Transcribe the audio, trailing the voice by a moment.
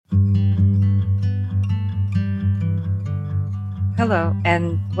Hello,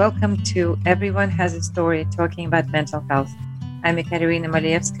 and welcome to Everyone Has a Story talking about mental health. I'm Ekaterina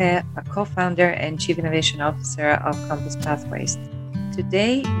Malievskaya, a co-founder and chief innovation officer of Compass Pathways.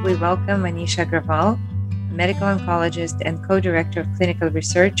 Today, we welcome Manish Agrawal, a medical oncologist and co-director of clinical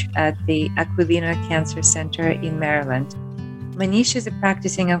research at the Aquilino Cancer Center in Maryland. Manish is a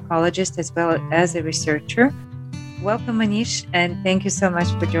practicing oncologist as well as a researcher. Welcome, Manish, and thank you so much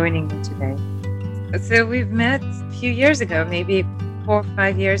for joining me today. So we've met a few years ago, maybe 4 or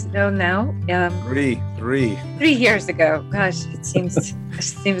 5 years ago now. Three. 3 years ago. Gosh, it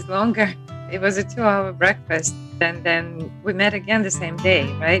seems longer. It was a 2-hour breakfast, and then we met again the same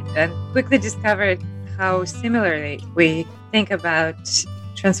day, right? And quickly discovered how similarly we think about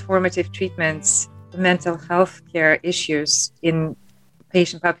transformative treatments, mental health care issues in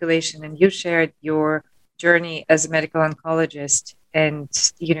patient population. And you shared your journey as a medical oncologist and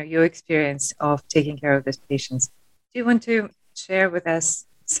your experience of taking care of these patients. Do you want to share with us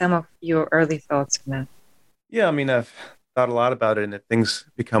some of your early thoughts on that? Yeah, I've thought a lot about it, and things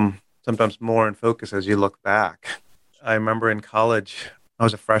become sometimes more in focus as you look back. I remember in college, I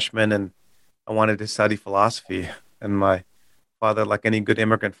was a freshman, and I wanted to study philosophy. And my father, like any good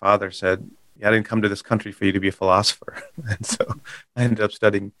immigrant father, said, "Yeah, I didn't come to this country for you to be a philosopher." And so I ended up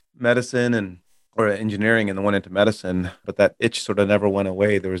studying medicine or engineering and then went into medicine, but that itch sort of never went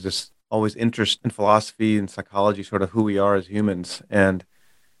away. There was this always interest in philosophy and psychology, sort of who we are as humans. And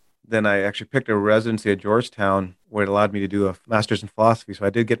then I actually picked a residency at Georgetown where it allowed me to do a master's in philosophy. So I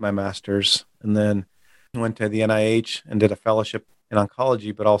did get my master's and then went to the NIH and did a fellowship in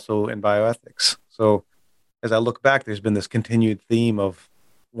oncology, but also in bioethics. So as I look back, there's been this continued theme of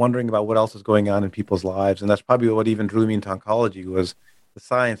wondering about what else is going on in people's lives. And that's probably what even drew me into oncology was the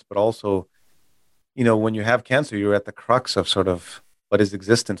science, but also when you have cancer, you're at the crux of sort of what is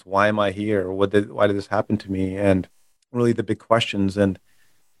existence? Why am I here? Why did this happen to me? And really the big questions and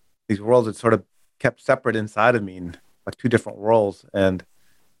these worlds that sort of kept separate inside of me, like two different worlds. And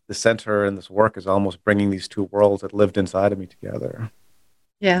the center and this work is almost bringing these two worlds that lived inside of me together.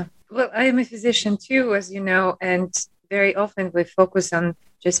 Yeah. Well, I am a physician too, as you know, and very often we focus on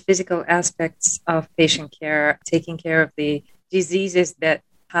just physical aspects of patient care, taking care of the diseases that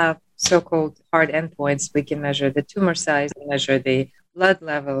have so-called hard endpoints. We can measure the tumor size, measure the blood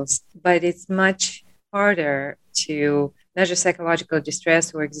levels, but it's much harder to measure psychological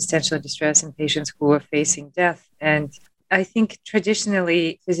distress or existential distress in patients who are facing death. And I think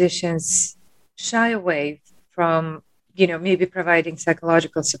traditionally physicians shy away from, maybe providing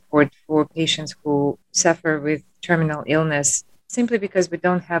psychological support for patients who suffer with terminal illness simply because we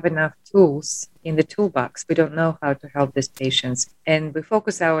don't have enough tools in the toolbox. We don't know how to help these patients. And we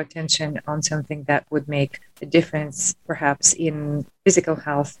focus our attention on something that would make a difference, perhaps in physical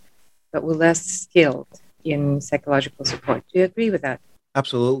health, but we're less skilled in psychological support. Do you agree with that?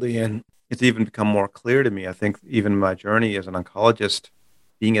 Absolutely. And it's even become more clear to me. I think even my journey as an oncologist,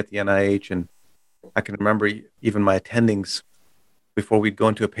 being at the NIH, and I can remember even my attendings before we'd go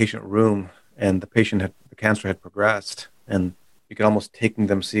into a patient room and the cancer had progressed. And you could almost take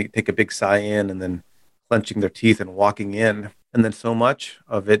a big sigh in and then clenching their teeth and walking in. And then so much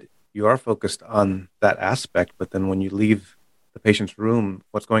of it, you are focused on that aspect. But then when you leave the patient's room,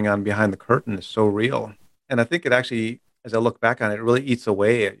 what's going on behind the curtain is so real. And I think it actually, as I look back on it, it really eats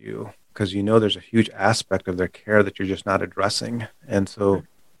away at you because there's a huge aspect of their care that you're just not addressing. And so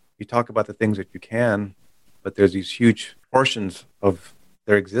you talk about the things that you can, but there's these huge portions of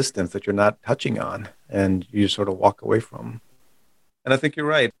their existence that you're not touching on and you just sort of walk away from. And I think you're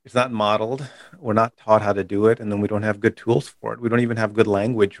right. It's not modeled. We're not taught how to do it. And then we don't have good tools for it. We don't even have good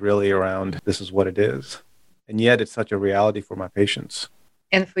language really around this is what it is. And yet it's such a reality for my patients.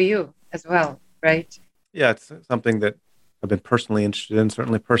 And for you as well, right? Yeah, it's something that I've been personally interested in.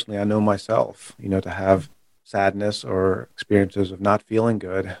 Certainly personally, I know myself, to have sadness or experiences of not feeling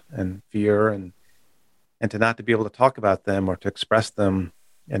good and fear and to not to be able to talk about them or to express them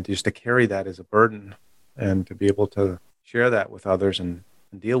and just to carry that as a burden and to be able to share that with others and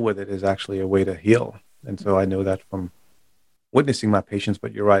deal with it is actually a way to heal. And so I know that from witnessing my patients,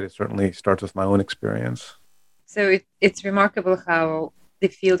 but you're right, it certainly starts with my own experience. So it's remarkable how the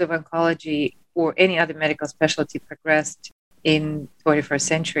field of oncology or any other medical specialty progressed in 21st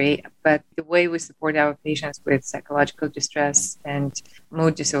century, but the way we support our patients with psychological distress and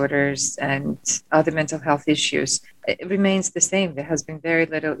mood disorders and other mental health issues, it remains the same. There has been very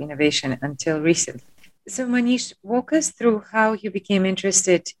little innovation until recently. So Manish, walk us through how you became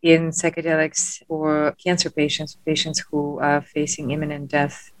interested in psychedelics for cancer patients who are facing imminent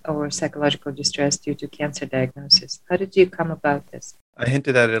death or psychological distress due to cancer diagnosis. How did you come about this? I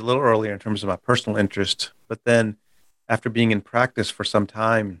hinted at it a little earlier in terms of my personal interest, but then after being in practice for some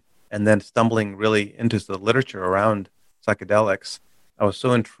time and then stumbling really into the literature around psychedelics, I was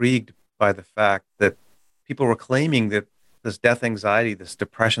so intrigued by the fact that people were claiming that this death anxiety, this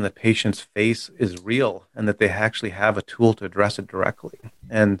depression that patients face is real and that they actually have a tool to address it directly.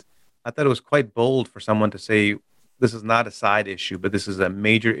 And I thought it was quite bold for someone to say, this is not a side issue, but this is a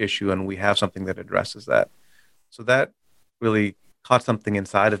major issue and we have something that addresses that. So that really caught something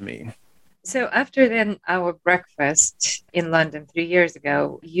inside of me. So after then our breakfast in London 3 years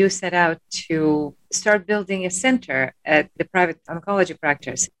ago, you set out to start building a center at the private oncology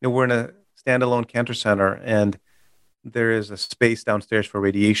practice. We're in a standalone cancer center, and there is a space downstairs for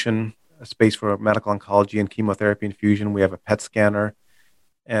radiation, a space for medical oncology and chemotherapy infusion. We have a PET scanner,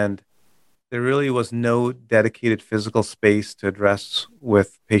 and there really was no dedicated physical space to address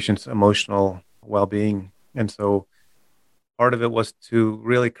with patients' emotional well-being. And so part of it was to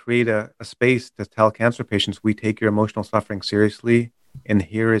really create a space to tell cancer patients, we take your emotional suffering seriously, and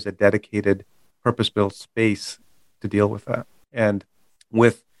here is a dedicated, purpose-built space to deal with that. And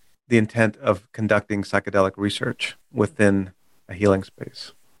with the intent of conducting psychedelic research within a healing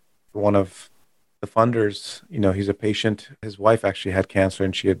space. One of the funders, he's a patient. His wife actually had cancer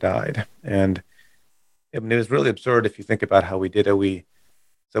and she had died. And it was really absurd if you think about how we did it.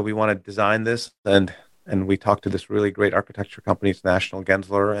 So we want to design this, and we talked to this really great architecture company, it's National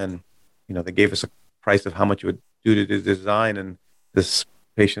Gensler, and they gave us a price of how much it would do to do the design. And this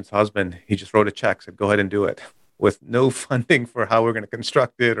patient's husband, he just wrote a check, said, go ahead and do it, with no funding for how we're going to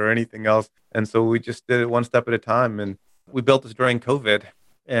construct it or anything else. And so we just did it one step at a time. And we built this during COVID,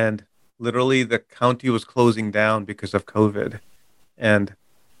 and literally the county was closing down because of COVID. And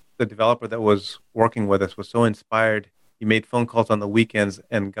the developer that was working with us was so inspired. He made phone calls on the weekends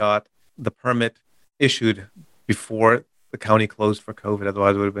and got the permit issued before the county closed for COVID.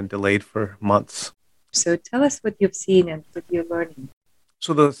 Otherwise, it would have been delayed for months. So tell us what you've seen and what you're learning.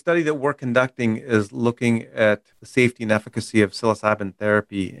 So the study that we're conducting is looking at the safety and efficacy of psilocybin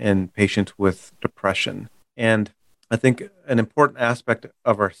therapy in patients with depression. And I think an important aspect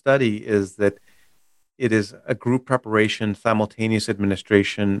of our study is that it is a group preparation, simultaneous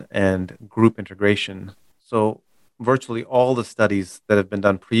administration, and group integration. So virtually all the studies that have been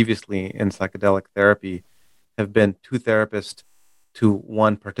done previously in psychedelic therapy have been 2 therapists to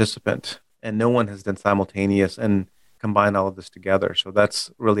 1 participant, and no one has done simultaneous and combine all of this together. So that's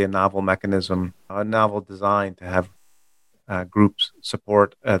really a novel mechanism, a novel design to have groups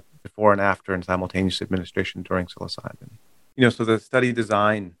support before and after and simultaneous administration during psilocybin. So the study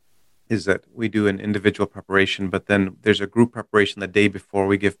design is that we do an individual preparation, but then there's a group preparation the day before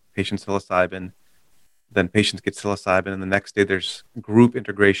we give patients psilocybin. Then patients get psilocybin, and the next day there's group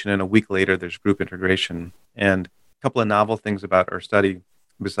integration, and a week later there's group integration. And a couple of novel things about our study,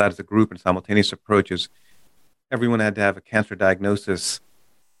 besides the group and simultaneous approach, is everyone had to have a cancer diagnosis,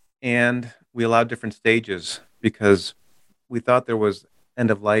 and we allowed different stages because we thought there was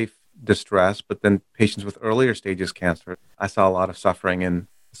end-of-life distress, but then patients with earlier stages cancer, I saw a lot of suffering and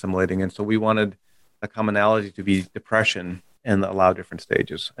assimilating, and so we wanted the commonality to be depression and allow different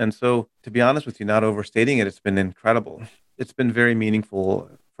stages. And so, to be honest with you, not overstating it, it's been incredible. It's been very meaningful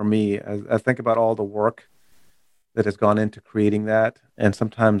for me. I think about all the work that has gone into creating that, and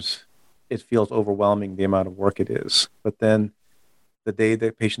sometimes it feels overwhelming, the amount of work it is. But then the day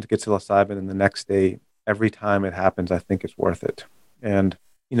that patients get psilocybin and the next day, every time it happens, I think it's worth it. And,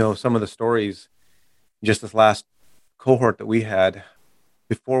 some of the stories, just this last cohort that we had,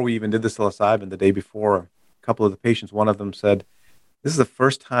 before we even did the psilocybin, the day before, a couple of the patients, one of them said, this is the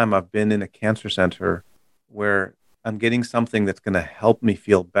first time I've been in a cancer center where I'm getting something that's going to help me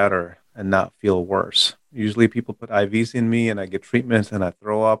feel better and not feel worse. Usually people put IVs in me and I get treatments and I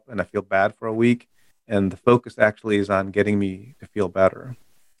throw up and I feel bad for a week. And the focus actually is on getting me to feel better.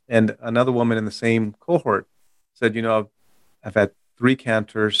 And another woman in the same cohort said, I've had 3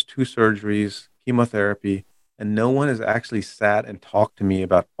 cancers, 2 surgeries, chemotherapy, and no one has actually sat and talked to me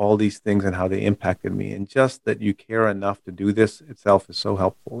about all these things and how they impacted me. And just that you care enough to do this itself is so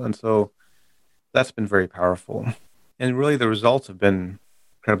helpful. And so that's been very powerful. And really the results have been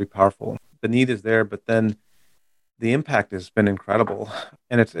incredibly powerful. The need is there, but then the impact has been incredible.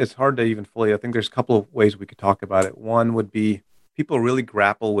 And it's hard to even fully, I think there's a couple of ways we could talk about it. One would be people really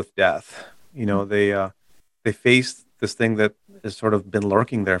grapple with death. They face this thing that has sort of been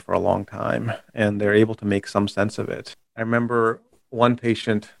lurking there for a long time, and they're able to make some sense of it. I remember one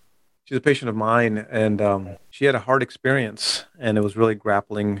patient, she's a patient of mine, and she had a hard experience, and it was really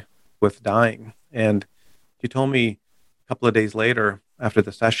grappling with dying. And she told me a couple of days later, after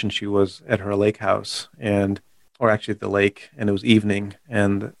the session, she was at her lake house, and or actually at the lake, and it was evening,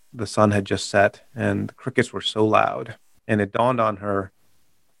 and the sun had just set, and the crickets were so loud. And it dawned on her,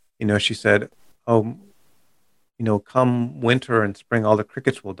 she said, "Oh, come winter and spring, all the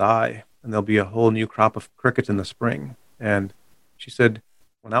crickets will die, and there'll be a whole new crop of crickets in the spring." And she said,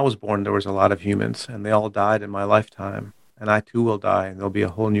 "When I was born, there was a lot of humans, and they all died in my lifetime, and I too will die, and there'll be a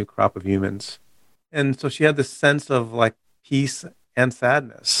whole new crop of humans." And so she had this sense of like peace and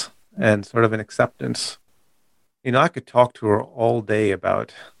sadness and sort of an acceptance. I could talk to her all day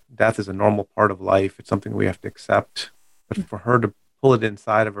about death is a normal part of life. It's something we have to accept. But for her to pull it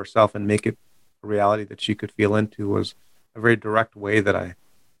inside of herself and make it a reality that she could feel into was a very direct way that I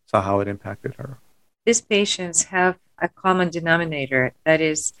saw how it impacted her. These patients have a common denominator, that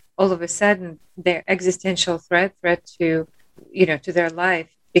is, all of a sudden their existential threat to, to their life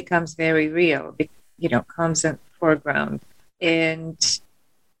becomes very real, comes in foreground. And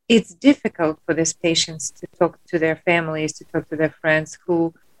it's difficult for these patients to talk to their families, to talk to their friends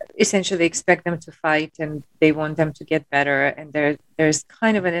who essentially expect them to fight and they want them to get better. And there's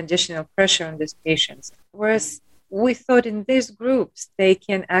kind of an additional pressure on these patients. Whereas we thought in these groups, they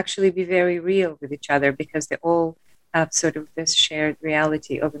can actually be very real with each other because they all have sort of this shared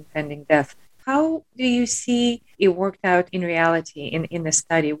reality of impending death. How do you see it worked out in reality in the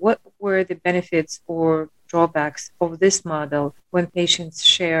study? What were the benefits or drawbacks of this model when patients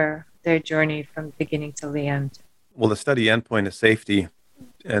share their journey from the beginning till the end? Well, the study endpoint is safety.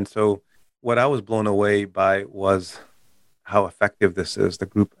 And so what I was blown away by was how effective this is, the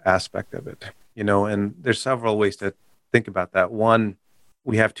group aspect of it. And there's several ways to think about that. One,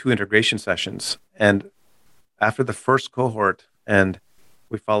 we have 2 integration sessions. And after the first cohort, and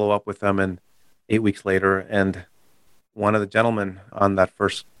we follow up with them, and 8 weeks later, and one of the gentlemen on that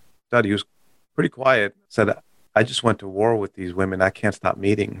first study, who was pretty quiet, said, "I just went to war with these women. I can't stop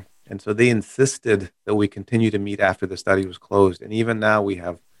meeting." And so they insisted that we continue to meet after the study was closed. And even now we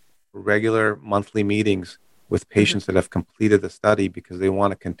have regular monthly meetings with patients that have completed the study because they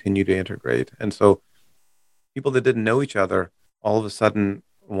want to continue to integrate. And so people that didn't know each other all of a sudden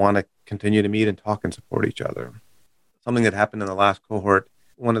want to continue to meet and talk and support each other. Something that happened in the last cohort,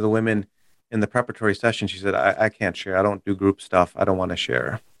 one of the women in the preparatory session, she said, I can't share. I don't do group stuff. I don't want to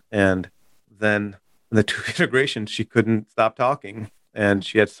share. And then in the 2 integrations, she couldn't stop talking and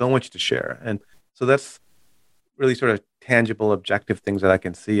she had so much to share. And so that's really sort of tangible, objective things that I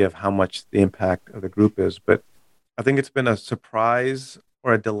can see of how much the impact of the group is. But I think it's been a surprise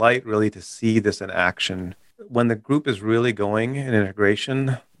or a delight really to see this in action. When the group is really going in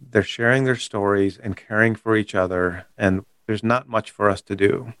integration, they're sharing their stories and caring for each other. And there's not much for us to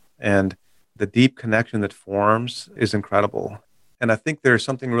do. And the deep connection that forms is incredible. And I think there's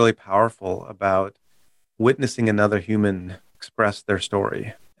something really powerful about witnessing another human express their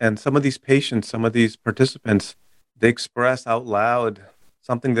story. And some of these patients, some of these participants, they express out loud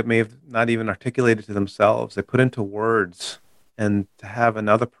something that may have not even articulated to themselves. They put into words, and to have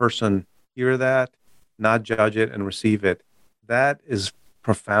another person hear that, not judge it, and receive it, that is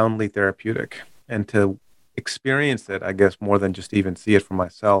profoundly therapeutic. And to experience it, I guess, more than just even see it for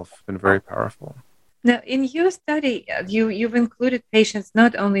myself, has been very powerful. Now, in your study, you've included patients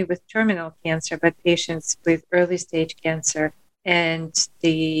not only with terminal cancer, but patients with early stage cancer, and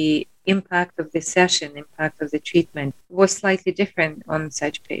the impact of the session, impact of the treatment was slightly different on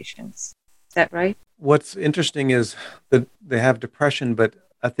such patients. Is that right? What's interesting is that they have depression, but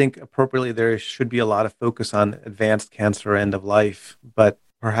I think appropriately there should be a lot of focus on advanced cancer, end of life, but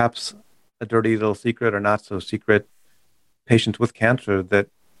perhaps a dirty little secret or not so secret, patients with cancer that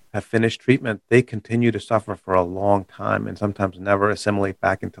have finished treatment, they continue to suffer for a long time and sometimes never assimilate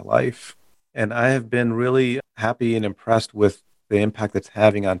back into life. And I have been really happy and impressed with the impact it's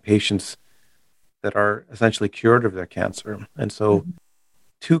having on patients that are essentially cured of their cancer. And so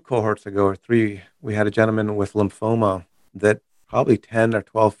 2 cohorts ago, or 3, we had a gentleman with lymphoma that probably 10 or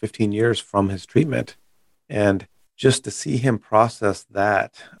 12, 15 years from his treatment. And just to see him process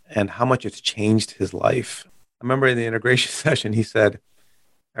that and how much it's changed his life. I remember in the integration session, he said,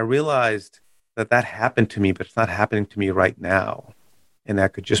 I realized that happened to me, but it's not happening to me right now. And I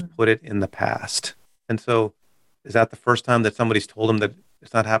could just put it in the past. And so is that the first time that somebody's told him that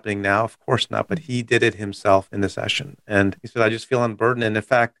it's not happening now? Of course not. But he did it himself in the session. And he said, I just feel unburdened. And in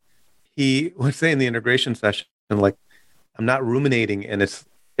fact, he would say in the integration session, like, I'm not ruminating and it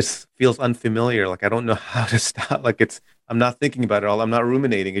feels unfamiliar. Like, I don't know how to stop. Like, I'm not thinking about it all. I'm not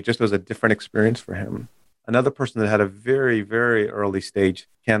ruminating. It just was a different experience for him. Another person that had a very, very early stage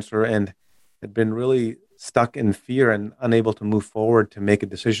cancer and had been really stuck in fear and unable to move forward to make a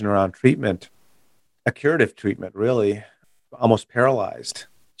decision around treatment, a curative treatment, really, almost paralyzed.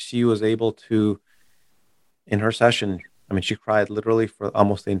 She was able to in her session, I mean, she cried literally for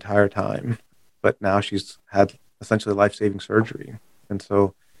almost the entire time, but now she's had essentially life-saving surgery. And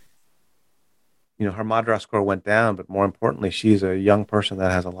so, her MADRS score went down, but more importantly, she's a young person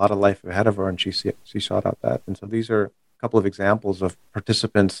that has a lot of life ahead of her, and she sought out that. And so these are a couple of examples of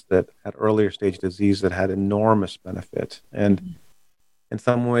participants that had earlier stage disease that had enormous benefit. And in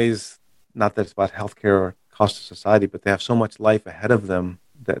some ways, not that it's about healthcare or cost to society, but they have so much life ahead of them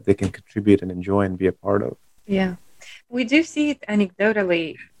that they can contribute and enjoy and be a part of. Yeah. We do see it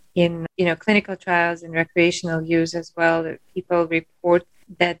anecdotally in, clinical trials and recreational use as well, that people report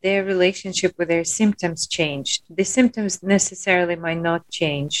that their relationship with their symptoms changed. The symptoms necessarily might not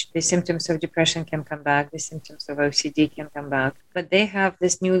change. The symptoms of depression can come back, the symptoms of OCD can come back, but they have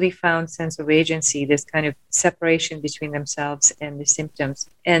this newly found sense of agency, this kind of separation between themselves and the symptoms.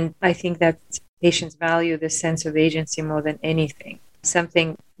 And I think that patients value the sense of agency more than anything,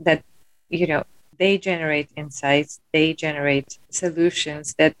 something that, they generate insights, they generate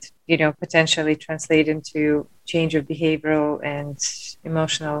solutions that, potentially translate into change of behavioral and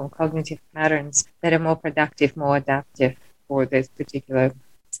emotional and cognitive patterns that are more productive, more adaptive for this particular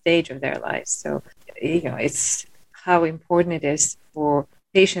stage of their lives. So, it's how important it is for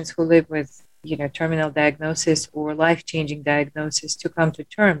patients who live with, terminal diagnosis or life-changing diagnosis to come to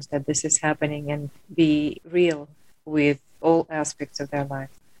terms that this is happening and be real with all aspects of their life.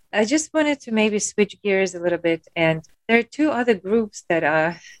 I just wanted to maybe switch gears a little bit. And there are two other groups that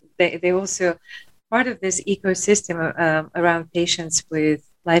are, they also part of this ecosystem around patients with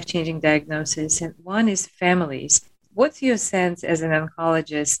life-changing diagnosis. And one is families. What's your sense as an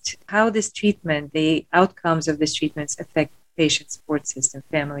oncologist, how this treatment, the outcomes of these treatments affect patient support system,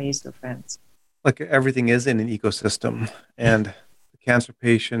 families or friends? Like everything is in an ecosystem, and the cancer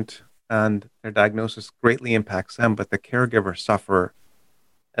patient and their diagnosis greatly impacts them, but the caregivers suffer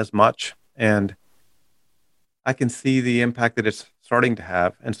as much. And I can see the impact that it's starting to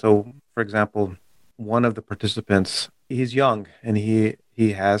have. And so, for example, one of the participants, he's young and he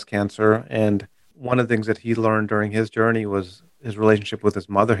has cancer. And one of the things that he learned during his journey was his relationship with his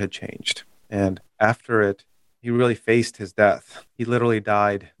mother had changed. And after it, he really faced his death. He literally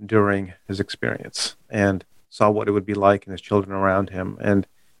died during his experience and saw what it would be like and his children around him. And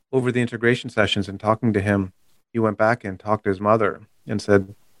over the integration sessions and talking to him, he went back and talked to his mother and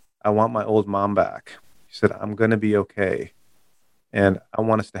said, I want my old mom back. She said, I'm going to be okay. And I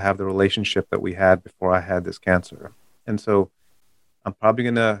want us to have the relationship that we had before I had this cancer. And so I'm probably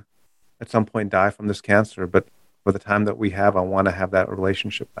going to, at some point, die from this cancer. But for the time that we have, I want to have that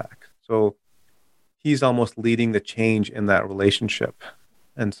relationship back. So he's almost leading the change in that relationship.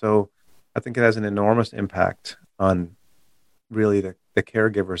 And so I think it has an enormous impact on really the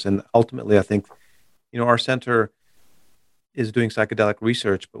caregivers. And ultimately, I think, our center is doing psychedelic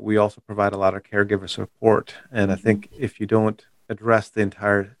research, but we also provide a lot of caregiver support. And I think if you don't address the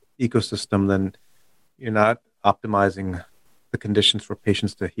entire ecosystem, then you're not optimizing the conditions for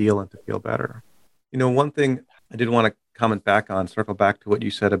patients to heal and to feel better. One thing I did want to comment back on, circle back to what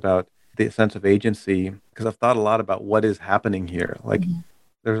you said about the sense of agency, because I've thought a lot about what is happening here. Like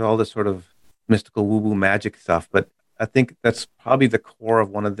there's all this sort of mystical woo-woo magic stuff, but I think that's probably the core of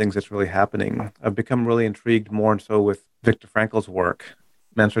one of the things that's really happening. I've become really intrigued more and so with Viktor Frankl's work,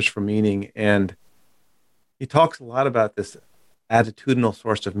 Man's Search for Meaning, and he talks a lot about this attitudinal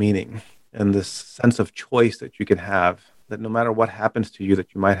source of meaning and this sense of choice that you can have, that no matter what happens to you,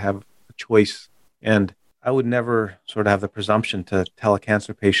 that you might have a choice. And I would never sort of have the presumption to tell a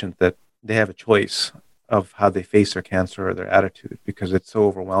cancer patient that they have a choice of how they face their cancer or their attitude, because it's so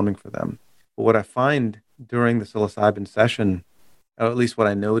overwhelming for them. But what I find during the psilocybin session, or at least what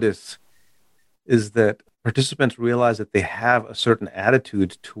I notice, is that participants realize that they have a certain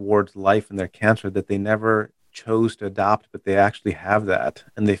attitude towards life and their cancer that they never chose to adopt, but they actually have that.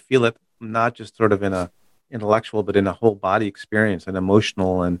 And they feel it not just sort of in a intellectual, but in a whole body experience, an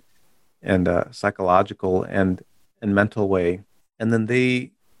emotional and psychological and mental way. And then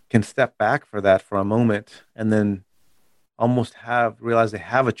they can step back for that for a moment and then almost realize they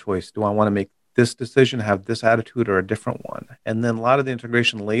have a choice. Do I want to make this decision, have this attitude, or a different one? And then a lot of the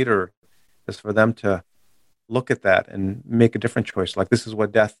integration later is for them to look at that and make a different choice. Like, this is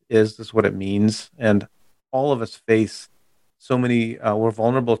what death is, this is what it means. And all of us face so many, we're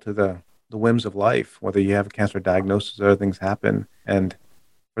vulnerable to the whims of life, whether you have a cancer diagnosis or other things happen. And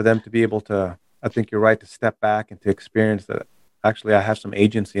for them to be able to, I think you're right, to step back and to experience that actually I have some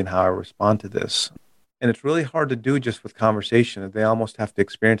agency in how I respond to this. And it's really hard to do just with conversation. They almost have to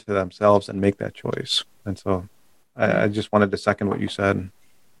experience it themselves and make that choice. And so I just wanted to second what you said.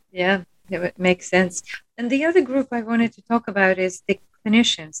 Yeah, it makes sense. And the other group I wanted to talk about is the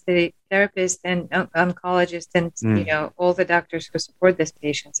clinicians, the therapists and oncologists and, Mm. all the doctors who support these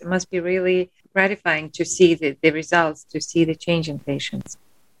patients. It must be really gratifying to see the results, to see the change in patients.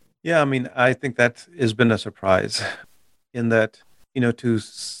 Yeah, I mean, I think that has been a surprise in that, to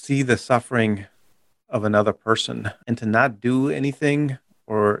see the suffering of another person and to not do anything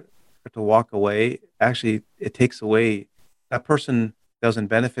or to walk away, actually, it takes away that person doesn't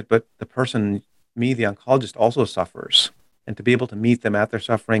benefit, but the person, me, the oncologist, also suffers. And to be able to meet them at their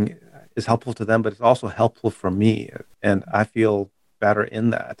suffering is helpful to them, but it's also helpful for me. And I feel better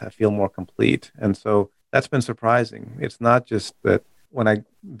in that. I feel more complete. And so that's been surprising. It's not just that when I've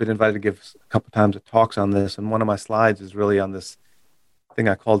been invited to give a couple times of talks on this, and one of my slides is really on this thing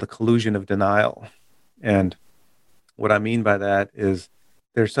I call the collusion of denial. And what I mean by that is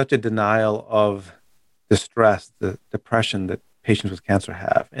there's such a denial of the stress, the depression that patients with cancer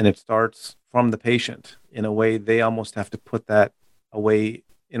have. And it starts from the patient. In a way, they almost have to put that away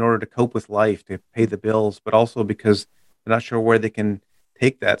in order to cope with life, to pay the bills, but also because they're not sure where they can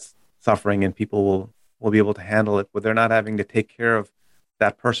take that suffering and people will be able to handle it, but they're not having to take care of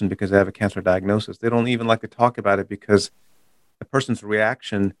that person because they have a cancer diagnosis. They don't even like to talk about it because the person's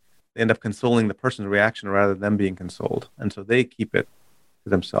reaction, they end up consoling the person's reaction rather than them being consoled. And so they keep it to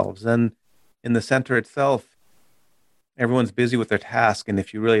themselves. Then in the center itself, everyone's busy with their task. And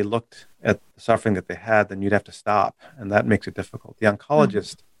if you really looked at the suffering that they had, then you'd have to stop. And that makes it difficult. The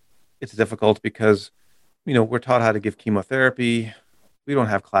oncologist, it's difficult because, we're taught how to give chemotherapy. We don't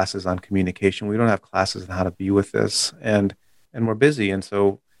have classes on communication. We don't have classes on how to be with this. And we're busy. And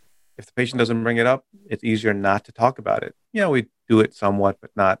so if the patient doesn't bring it up, it's easier not to talk about it. We do it somewhat,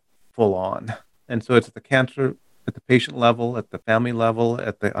 but not full on. And so it's at the cancer, at the patient level, at the family level,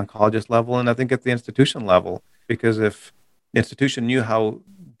 at the oncologist level, and I think at the institution level. Because if the institution knew how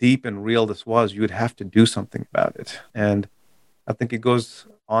deep and real this was, you would have to do something about it. And I think it goes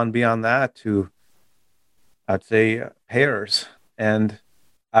on beyond that to, I'd say, payers. And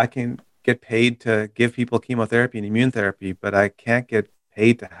I can get paid to give people chemotherapy and immune therapy, but I can't get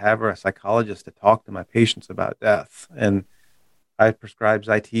paid to have a psychologist to talk to my patients about death. And I prescribe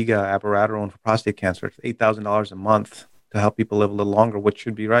Zytiga, abiraterone for prostate cancer. It's $8,000 a month to help people live a little longer, which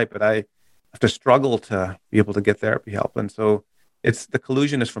should be right. But I have to struggle to be able to get therapy help. And so it's the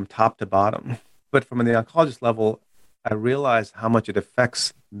collusion is from top to bottom. But from the oncologist level, I realize how much it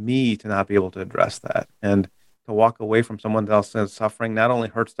affects me to not be able to address that. And to walk away from someone else's suffering not only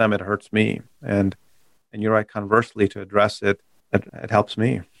hurts them, it hurts me. And you're right, conversely, to address it, it helps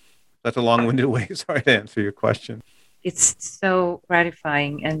me. That's a long-winded way, sorry, to answer your question. It's so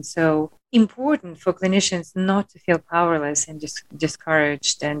gratifying and so important for clinicians not to feel powerless and just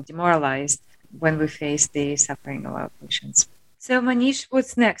discouraged and demoralized when we face the suffering of our patients. So, Manish,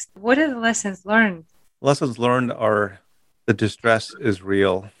 what's next? What are the lessons learned? Lessons learned are the distress is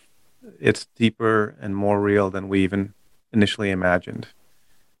real. It's deeper and more real than we even initially imagined.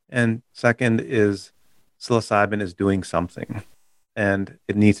 And second is psilocybin is doing something, and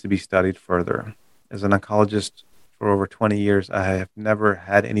it needs to be studied further. As an oncologist for over 20 years, I have never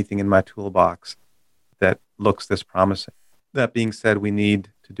had anything in my toolbox that looks this promising. That being said, we need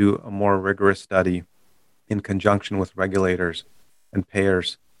to do a more rigorous study in conjunction with regulators and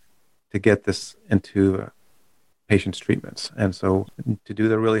payers to get this into patients' treatments. And so to do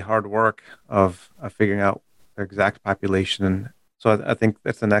the really hard work of figuring out the exact population. So I think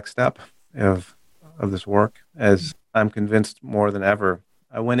that's the next step of this work, as I'm convinced more than ever.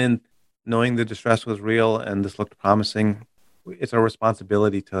 I went in knowing the distress was real and this looked promising. It's our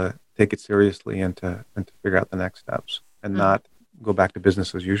responsibility to take it seriously and to figure out the next steps and not go back to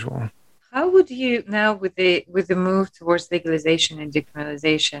business as usual. How would you now, with the move towards legalization and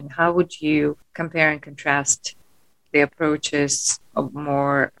decriminalization, how would you compare and contrast the approaches of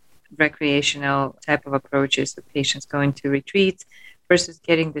more recreational type of approaches of patients going to retreats versus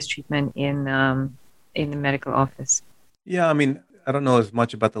getting this treatment in the medical office? Yeah, I mean, I don't know as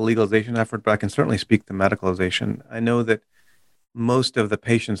much about the legalization effort, but I can certainly speak to medicalization. I know that most of the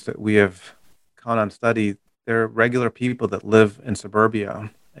patients that we have gone on study, they're regular people that live in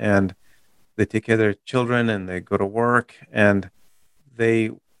suburbia and they take care of their children and they go to work and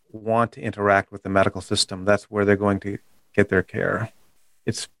they want to interact with the medical system. That's where they're going to get their care.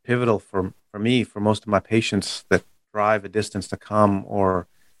 It's pivotal for me, for most of my patients that drive a distance to come or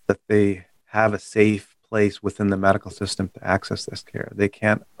that they have a safe place within the medical system to access this care. They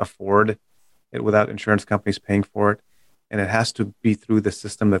can't afford it without insurance companies paying for it. And it has to be through the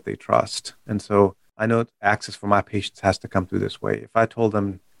system that they trust. And so I know access for my patients has to come through this way. If I told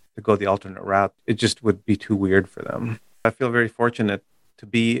them to go the alternate route, it just would be too weird for them. I feel very fortunate to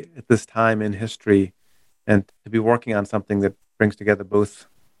be at this time in history and to be working on something that brings together both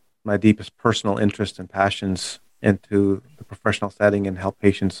my deepest personal interests and passions into the professional setting and help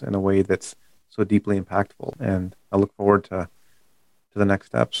patients in a way that's so deeply impactful. And I look forward to the next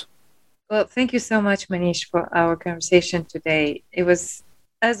steps. Well, thank you so much, Manish, for our conversation today. It was,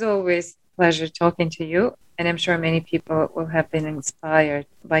 as always, a pleasure talking to you. And I'm sure many people will have been inspired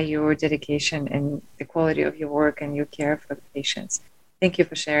by your dedication and the quality of your work and your care for the patients. Thank you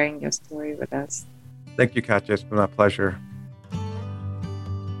for sharing your story with us. Thank you, Katya. It's been my pleasure.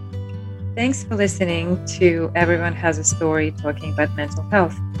 Thanks for listening to Everyone Has a Story talking about mental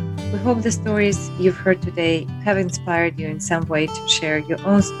health. We hope the stories you've heard today have inspired you in some way to share your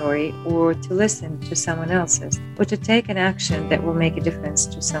own story or to listen to someone else's or to take an action that will make a difference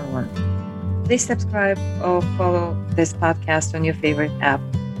to someone. Please subscribe or follow this podcast on your favorite app.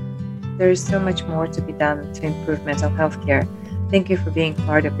 There is so much more to be done to improve mental health care. Thank you for being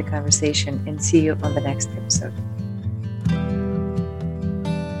part of the conversation and see you on the next episode.